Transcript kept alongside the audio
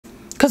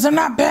Because they're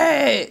not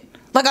bad.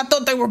 Like I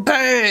thought they were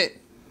bad.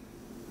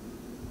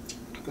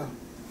 Go.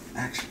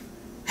 Action.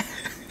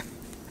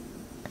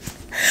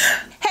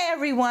 Hey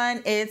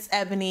everyone, it's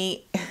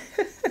Ebony.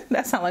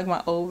 That sounds like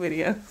my old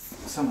videos.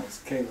 Sounds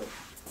like Caleb.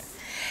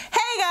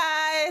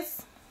 Hey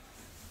guys.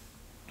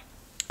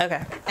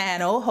 Okay,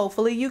 and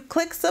hopefully you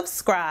click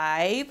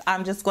subscribe.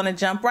 I'm just gonna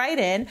jump right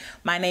in.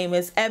 My name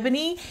is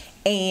Ebony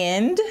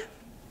and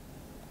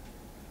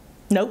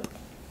nope.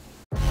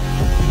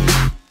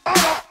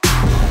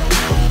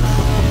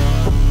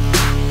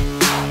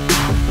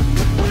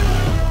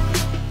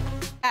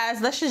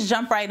 Guys, let's just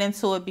jump right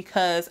into it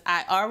because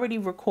I already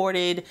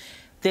recorded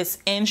this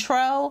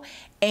intro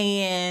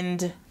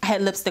and I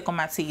had lipstick on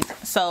my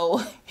teeth.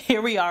 So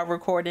here we are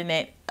recording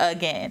it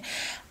again.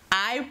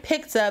 I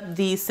picked up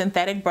these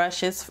synthetic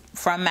brushes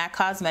from MAC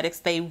Cosmetics.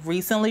 They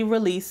recently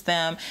released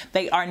them.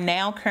 They are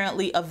now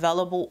currently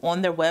available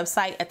on their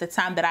website. At the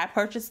time that I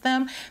purchased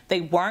them, they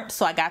weren't,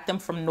 so I got them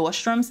from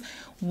Nordstrom's,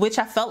 which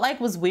I felt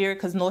like was weird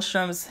because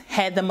Nordstrom's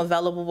had them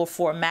available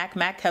before MAC.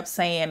 MAC kept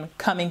saying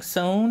coming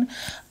soon.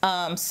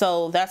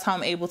 So that's how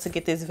I'm able to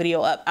get this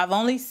video up. I've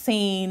only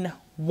seen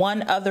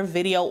one other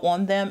video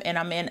on them and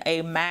I'm in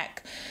a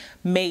MAC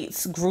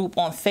mates group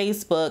on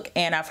Facebook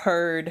and I've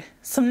heard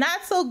some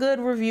not so good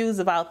reviews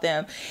about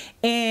them,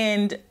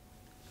 and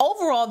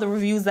overall the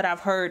reviews that I've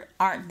heard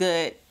aren't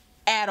good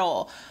at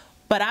all.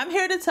 But I'm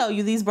here to tell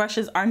you these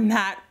brushes are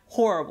not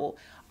horrible.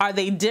 Are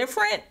they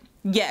different?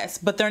 Yes,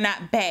 but they're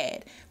not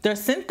bad. They're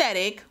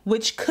synthetic,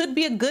 which could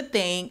be a good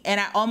thing,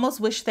 and I almost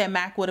wish that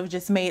MAC would have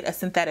just made a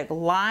synthetic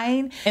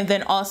line and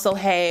then also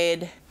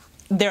had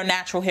their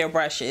natural hair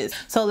brushes.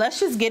 So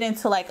let's just get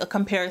into like a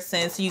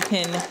comparison so you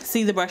can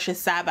see the brushes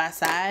side by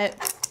side.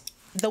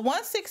 The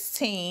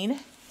 116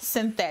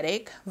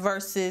 synthetic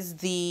versus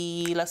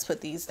the, let's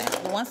put these down.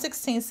 The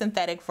 116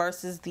 synthetic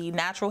versus the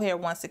natural hair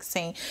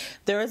 116.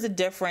 There is a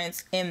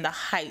difference in the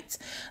height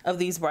of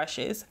these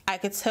brushes. I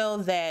could tell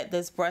that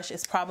this brush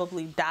is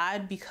probably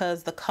dyed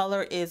because the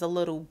color is a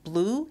little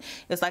blue.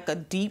 It's like a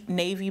deep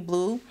navy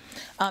blue.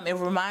 It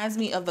reminds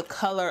me of the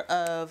color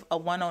of a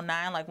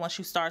 109, like once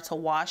you start to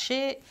wash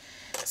it.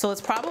 So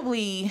it's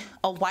probably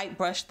a white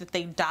brush that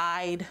they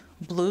dyed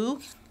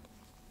blue.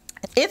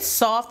 It's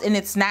soft and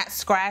it's not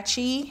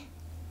scratchy,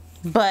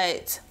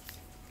 but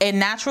a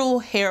natural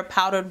hair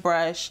powdered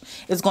brush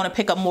is going to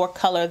pick up more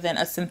color than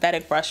a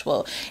synthetic brush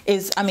will.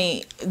 I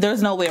mean,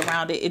 there's no way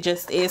around it. It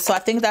just is. So I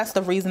think that's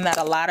the reason that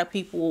a lot of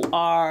people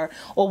are,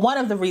 or one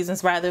of the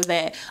reasons rather,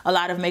 that a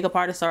lot of makeup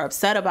artists are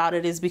upset about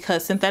it is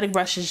because synthetic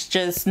brushes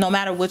just, no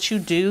matter what you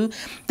do,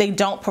 they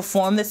don't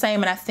perform the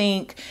same. And I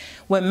think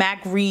when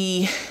MAC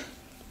made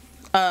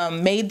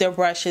their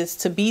brushes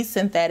to be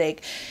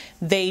synthetic,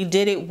 they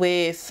did it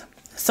with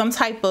some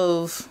type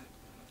of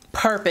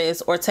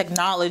purpose or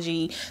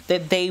technology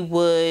that they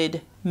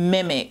would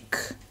mimic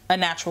a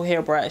natural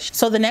hair brush.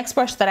 So the next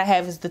brush that I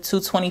have is the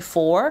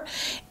 224,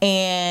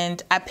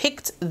 and I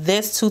picked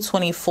this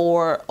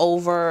 224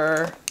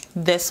 over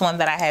this one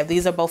that I have.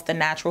 These are both the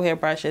natural hair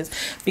brushes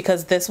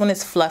because this one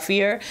is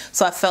fluffier,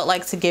 so I felt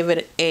like to give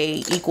it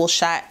a equal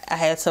shot I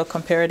had to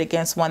compare it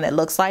against one that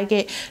looks like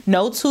it.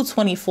 No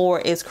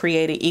 224 is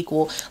created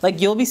equal. Like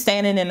you'll be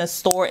standing in a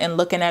store and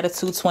looking at a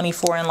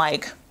 224 and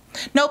like,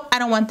 nope, I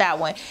don't want that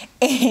one.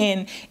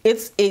 And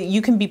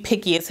you can be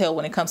picky as hell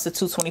when it comes to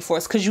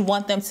 224s because you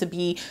want them to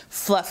be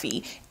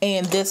fluffy,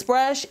 and this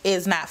brush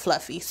is not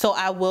fluffy. So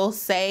I will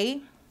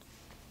say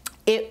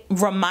it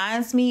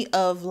reminds me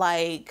of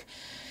like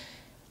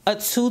a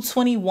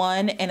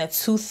 221 and a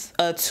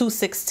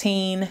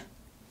 216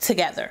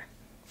 together.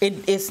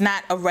 It's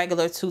not a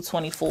regular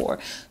 224.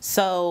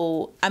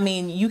 So, I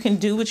mean, you can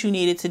do what you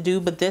need it to do,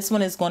 but this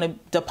one is going to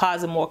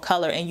deposit more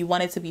color and you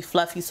want it to be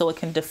fluffy so it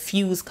can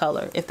diffuse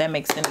color, if that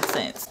makes any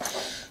sense.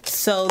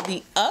 So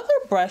the other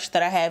brush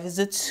that I have is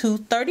a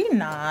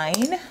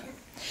 239.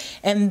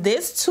 And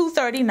this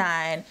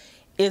 239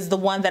 is the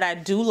one that I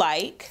do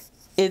like.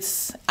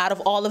 It's out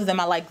of all of them,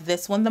 I like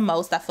this one the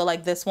most. I feel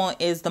like this one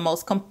is the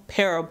most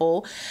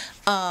comparable.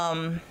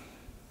 I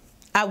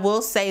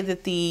will say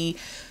that the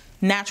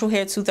natural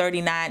hair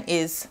 239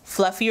 is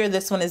fluffier.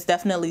 This one is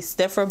definitely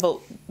stiffer, but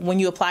when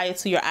you apply it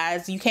to your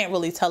eyes, you can't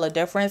really tell a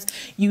difference.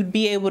 You'd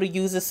be able to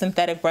use a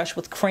synthetic brush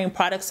with cream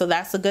products, so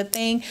that's a good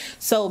thing.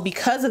 So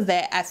because of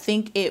that, I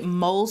think it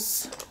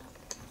most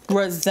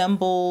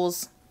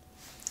resembles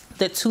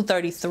the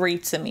 233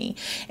 to me.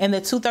 And the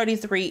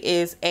 233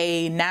 is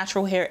a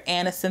natural hair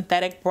and a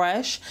synthetic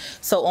brush.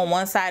 So on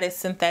one side it's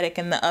synthetic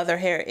and the other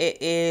hair it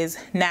is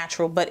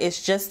natural, but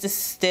it's just as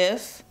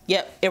stiff.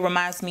 Yep, it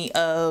reminds me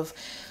of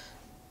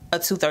a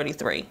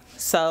 233.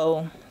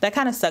 So that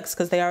kind of sucks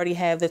because they already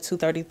have the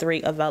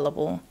 233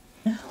 available.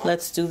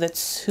 Let's do the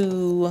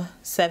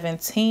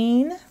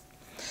 217.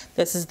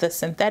 This is the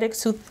synthetic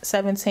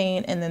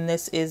 217, and then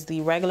this is the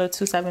regular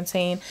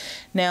 217.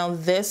 Now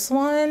this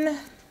one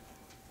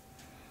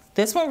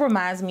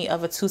reminds me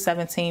of a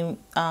 217.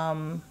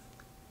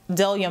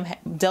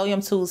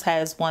 Delium Tools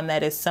has one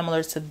that is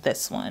similar to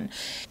this one.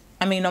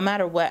 I mean, no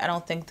matter what, I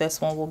don't think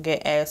this one will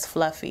get as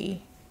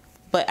fluffy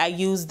but I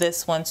use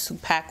this one to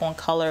pack on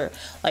color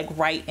like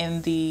right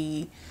in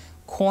the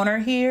corner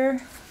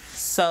here.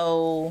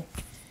 So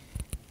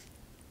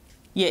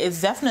yeah,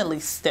 it's definitely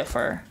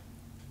stiffer.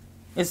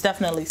 It's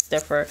definitely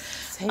stiffer.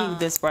 Save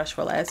this brush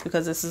for last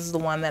because this is the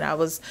one that I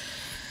was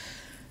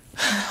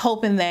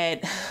hoping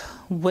that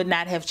would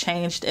not have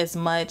changed as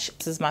much.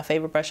 This is my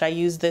favorite brush. I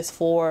use this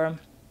for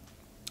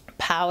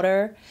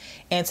powder,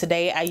 and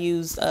today I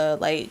used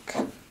like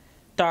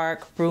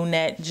dark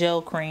brunette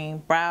gel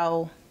cream,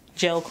 brow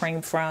gel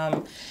cream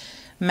from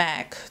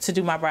MAC to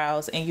do my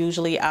brows, and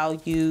usually I'll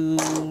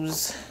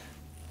use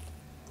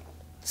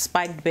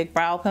spiked big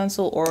brow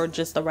pencil or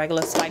just a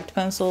regular spiked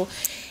pencil,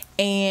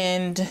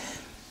 and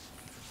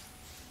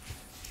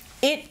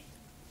it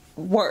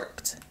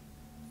worked,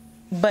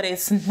 but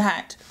it's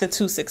not the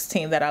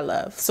 216 that I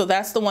love. So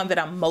that's the one that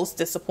I'm most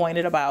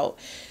disappointed about.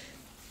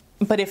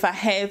 But if I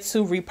had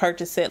to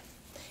repurchase it,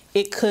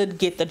 it could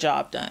get the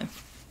job done.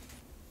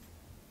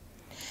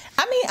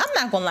 I mean, I'm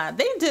not gonna lie,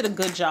 they did a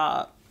good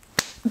job.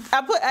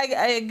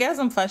 I guess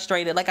I'm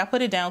frustrated. Like, I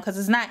put it down because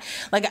it's not,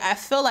 like, I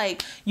feel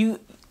like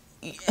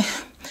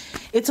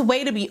it's a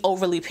way to be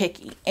overly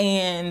picky,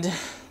 and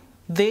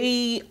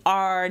they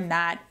are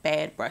not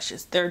bad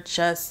brushes. They're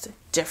just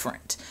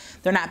different.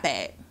 They're not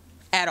bad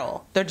at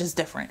all. They're just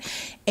different.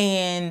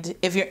 And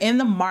if you're in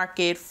the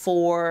market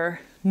for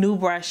new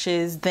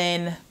brushes,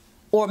 then,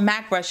 or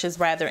MAC brushes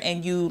rather,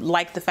 and you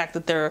like the fact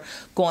that they're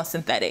going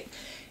synthetic,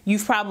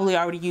 you've probably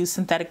already used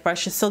synthetic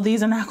brushes, so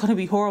these are not going to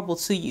be horrible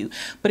to you.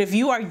 But if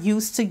you are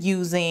used to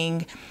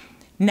using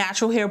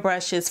natural hair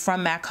brushes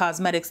from MAC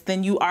Cosmetics,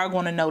 then you are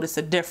going to notice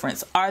a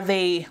difference. Are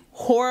they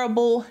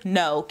horrible?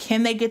 No.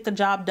 Can they get the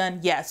job done?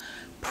 Yes.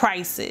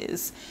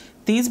 Prices.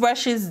 These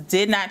brushes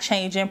did not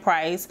change in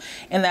price,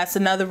 and that's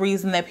another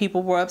reason that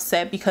people were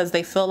upset, because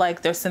they feel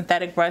like they're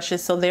synthetic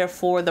brushes, so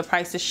therefore the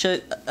prices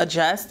should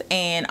adjust.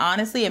 And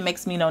honestly, it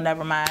makes me know,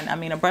 never mind. I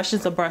mean, a brush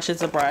is a brush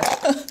is a brush.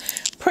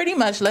 Pretty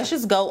much. Let's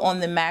just go on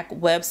the MAC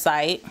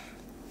website,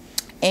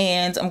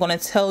 and I'm going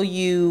to tell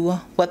you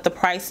what the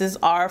prices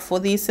are for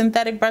these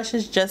synthetic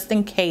brushes, just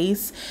in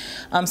case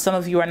some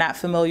of you are not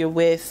familiar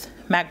with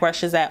MAC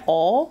brushes at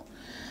all.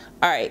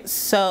 All right,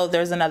 so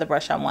there's another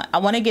brush I want. I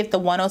want to get the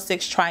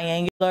 106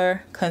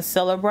 triangular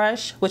concealer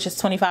brush, which is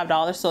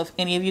 $25. So if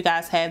any of you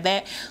guys had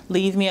that,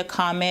 leave me a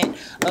comment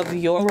of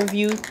your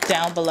review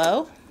down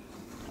below.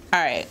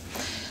 All right,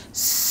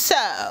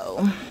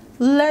 so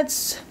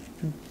let's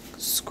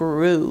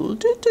scroll.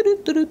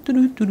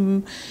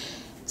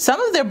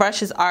 Some of their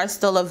brushes are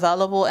still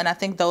available, and I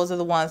think those are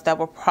the ones that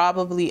were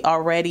probably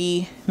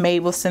already made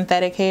with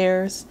synthetic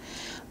hairs.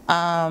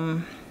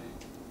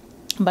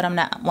 But I'm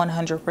not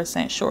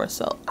 100% sure,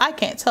 so I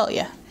can't tell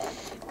you.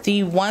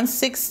 The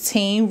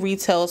 116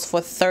 retails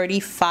for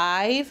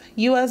 $35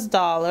 US.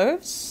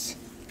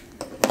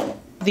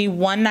 The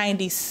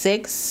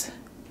 196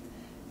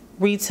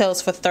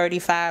 retails for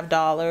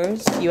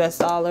 $35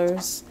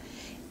 US.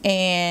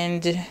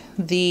 And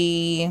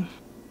the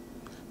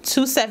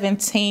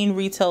 217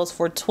 retails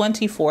for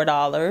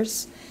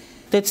 $24.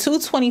 The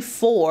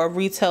 224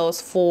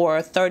 retails for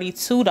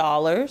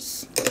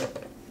 $32.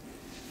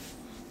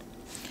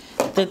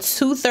 The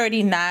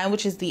 239,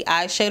 which is the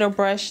eyeshadow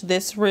brush,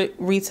 this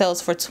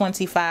retails for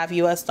 $25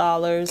 US.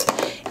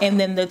 And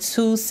then the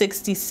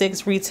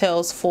 266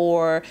 retails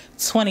for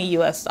 $20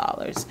 US. All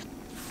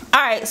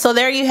right, so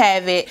there you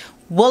have it.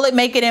 Will it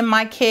make it in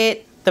my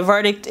kit? The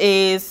verdict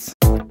is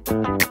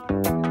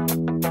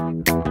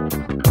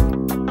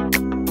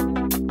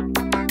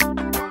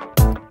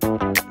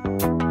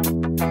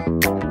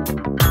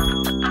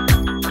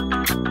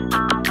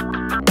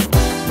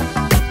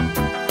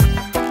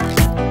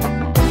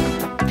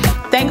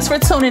thanks for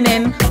tuning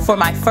in for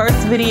my first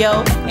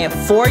video in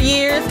 4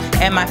 years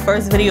and my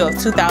first video of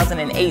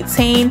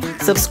 2018.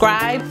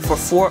 Subscribe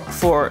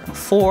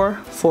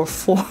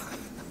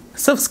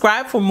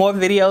subscribe for more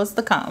videos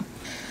to come.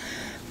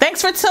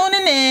 Thanks for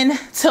tuning in.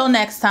 Till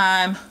next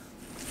time.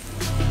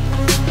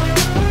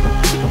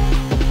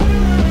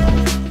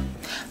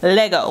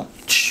 Lego.